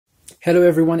Hello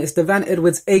everyone, it's Devann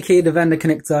Edwards, aka Devann the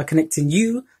Connector, connecting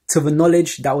you to the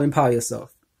knowledge that will empower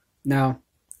yourself. Now,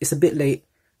 it's a bit late,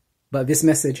 but this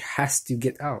message has to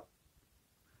get out.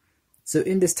 So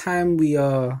in this time we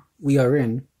are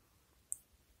in,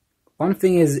 one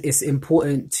thing is it's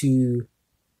important to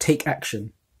take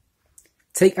action.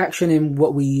 Take action in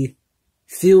what we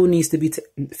feel needs to be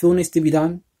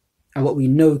done, and what we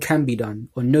know can be done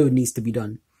or know needs to be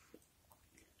done.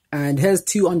 And here's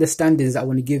two understandings that I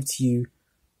want to give to you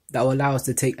that will allow us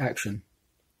to take action.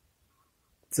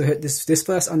 So this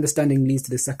first understanding leads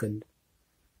to the second.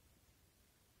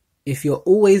 If you're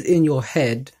always in your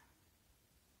head,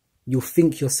 you'll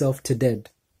think yourself to dead.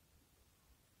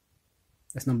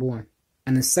 That's number one.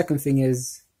 And the second thing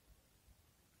is,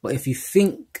 but if you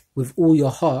think with all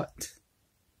your heart,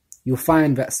 you'll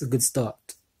find that's a good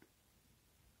start.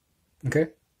 Okay?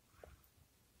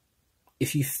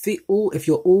 If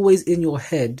you're always in your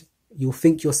head, you'll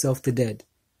think yourself to dead.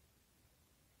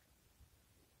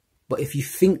 But if you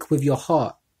think with your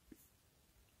heart,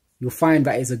 you'll find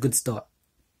that is a good start.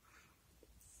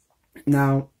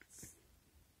 Now,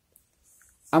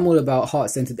 I'm all about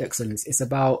heart-centered excellence. It's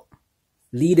about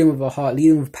leading with our heart,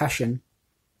 leading with passion.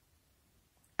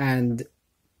 And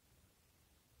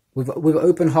with an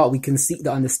open heart, we can seek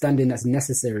the understanding that's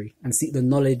necessary and seek the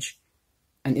knowledge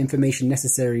and information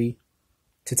necessary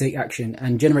to take action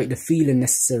and generate the feeling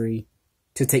necessary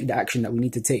to take the action that we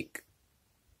need to take.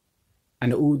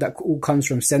 And that all comes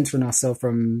from centering ourselves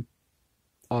from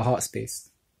our heart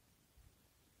space.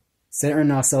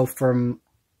 Centering ourselves from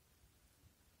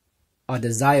our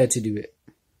desire to do it,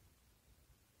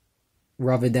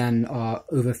 rather than our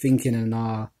overthinking and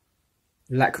our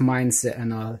lack mindset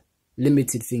and our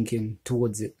limited thinking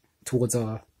towards it,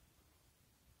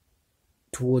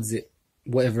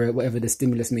 whatever the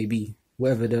stimulus may be,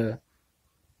 whatever the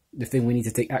thing we need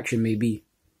to take action may be.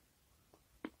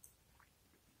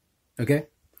 Okay?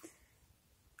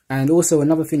 And also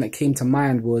another thing that came to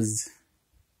mind was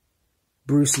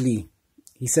Bruce Lee.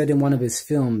 He said in one of his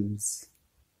films,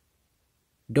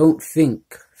 don't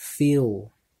think,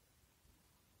 feel.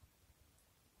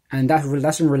 And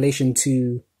that's in relation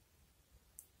to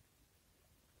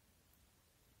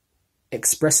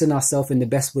expressing ourselves in the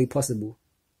best way possible.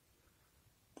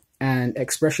 And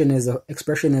expression is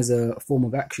a form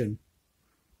of action.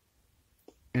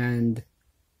 And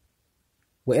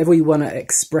wherever you want to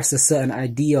express a certain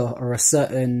idea or a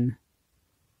certain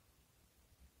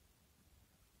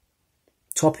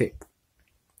topic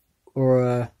or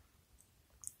a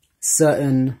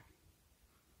certain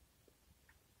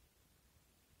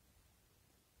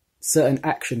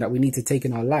action that we need to take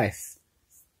in our life,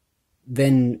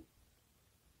 then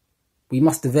we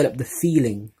must develop the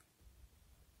feeling.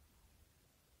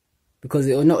 Because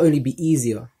it will not only be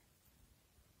easier,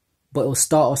 but it will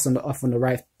start us off on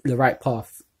the right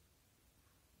path.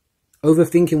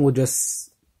 Overthinking will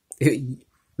just, with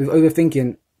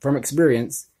overthinking from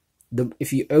experience,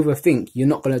 if you overthink, you're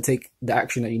not going to take the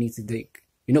action that you need to take.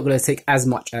 You're not going to take as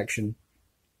much action,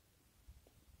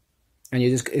 and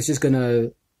it's just going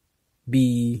to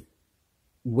be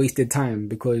wasted time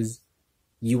because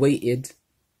you waited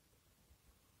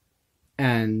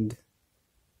and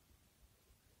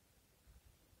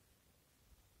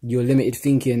your limited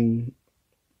thinking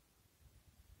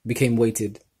became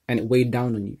weighted and it weighed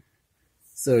down on you.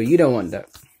 So you don't want that.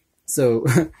 So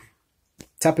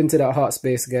tap into that heart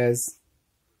space, guys.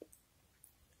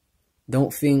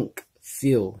 Don't think,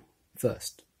 feel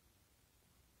first.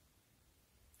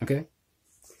 Okay?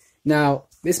 Now,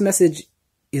 this message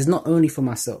is not only for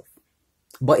myself,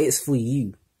 but it's for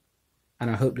you. And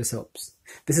I hope this helps.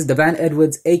 This is Devann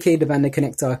Edwards, aka Devann the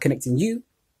Connector, connecting you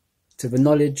to the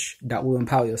knowledge that will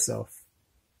empower yourself.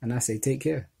 And I say, take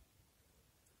care.